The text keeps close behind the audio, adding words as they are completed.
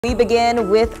We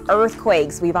begin with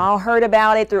earthquakes. We've all heard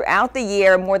about it throughout the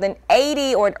year. More than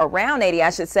 80, or around 80, I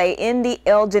should say, in the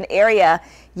Elgin area.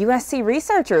 USC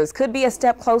researchers could be a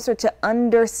step closer to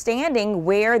understanding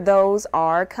where those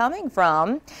are coming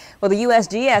from. Well, the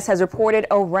USGS has reported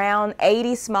around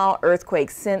 80 small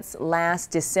earthquakes since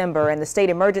last December, and the state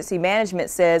emergency management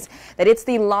says that it's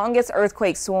the longest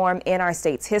earthquake swarm in our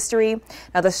state's history.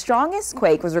 Now, the strongest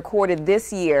quake was recorded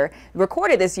this year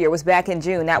was back in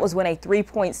June. That was when a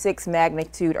 3.6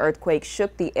 magnitude earthquake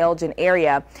shook the Elgin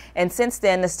area. And since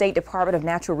then, the State Department of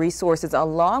Natural Resources,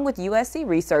 along with USC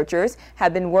researchers,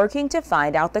 have been working to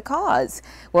find out the cause.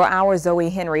 Well, our Zoe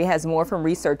Henry has more from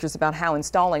researchers about how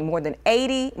installing more than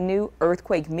 80 new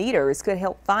earthquake meters could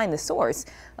help find the source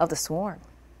of the swarm.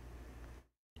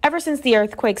 Ever since the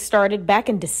earthquake started back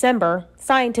in December,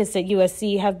 scientists at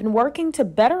USC have been working to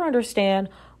better understand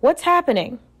what's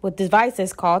happening with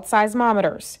devices called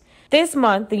seismometers. This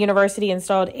month, the university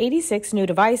installed 86 new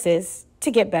devices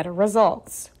to get better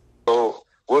results. So,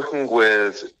 working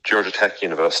with Georgia Tech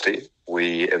University,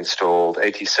 we installed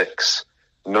 86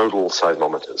 nodal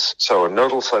seismometers. So a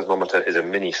nodal seismometer is a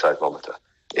mini seismometer.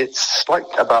 It's like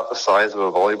about the size of a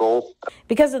volleyball.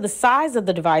 Because of the size of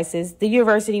the devices, the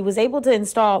university was able to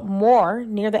install more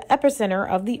near the epicenter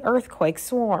of the earthquake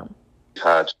swarm. We've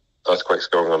had earthquakes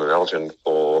going on in Elgin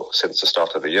since the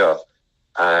start of the year,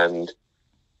 and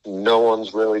no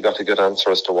one's really got a good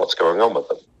answer as to what's going on with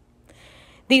them.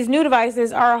 These new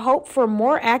devices are a hope for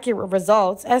more accurate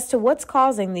results as to what's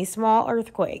causing these small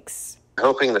earthquakes.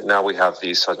 Hoping that now we have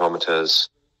these seismometers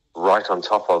right on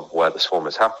top of where the swarm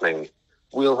is happening,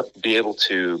 we'll be able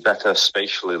to better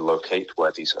spatially locate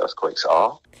where these earthquakes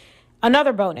are.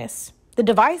 Another bonus, the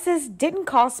devices didn't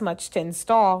cost much to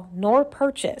install nor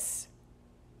purchase.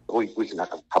 We can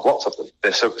have lots of them.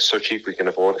 They're so cheap we can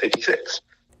afford 86.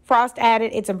 Frost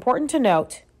added it's important to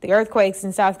note the earthquakes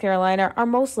in South Carolina are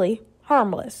mostly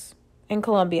harmless. In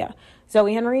Columbia,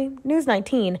 Zoe Henry, News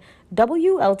 19,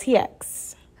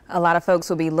 WLTX. A lot of folks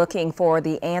will be looking for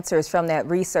the answers from that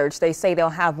research. They say they'll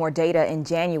have more data in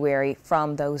January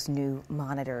from those new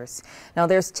monitors. Now,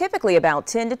 there's typically about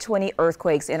 10 to 20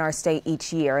 earthquakes in our state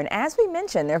each year. And as we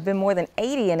mentioned, there have been more than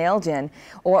 80 in Elgin,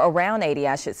 or around 80,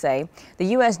 I should say.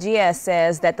 The USGS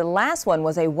says that the last one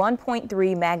was a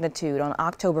 1.3 magnitude on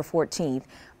October 14th.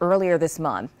 Earlier this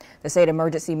month, the state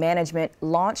emergency management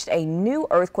launched a new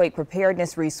earthquake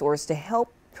preparedness resource to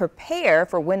help prepare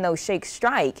for when those shakes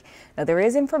strike. Now, there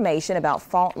is information about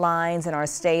fault lines in our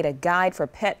state, a guide for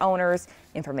pet owners,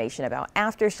 information about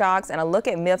aftershocks, and a look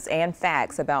at myths and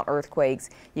facts about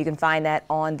earthquakes. You can find that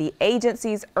on the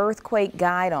agency's earthquake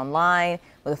guide online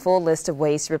with a full list of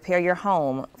ways to prepare your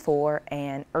home for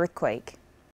an earthquake.